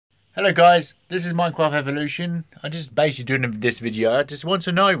Hello guys, this is Minecraft Evolution. I'm just basically doing this video. I just want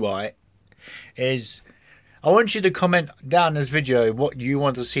to know why I want you to comment down this video what you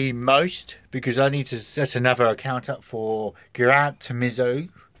want to see most, because I need to set another account up for Gran Turismo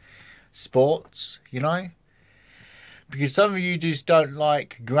Sports, because some of you just don't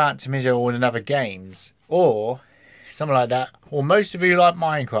like Gran Turismo or another games or something like that, or most of you like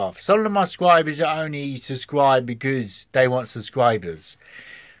Minecraft. Some of my subscribers are only subscribed because they want subscribers.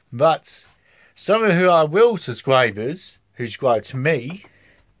 But some of who are real subscribers who subscribe to me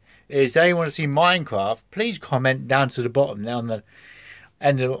is they want to see Minecraft. Please comment down to the bottom, down the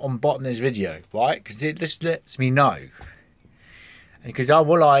end on the bottom of this video, right? Because this lets me know. Because I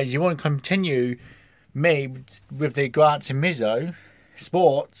realize you want to continue me with the Gran Turismo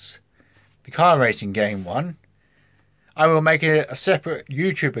Sports, the car racing game one. I will make a separate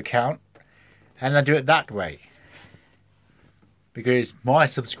YouTube account and I'll do it that way. Because my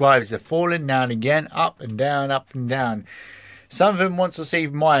subscribers are falling down again, up and down, up and down. Some of them want to see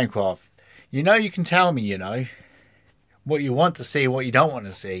Minecraft. You can tell me, what you want to see, what you don't want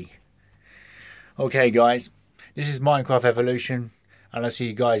to see. Okay, guys, this is Minecraft Evolution, and I'll see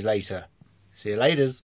you guys later. See you later.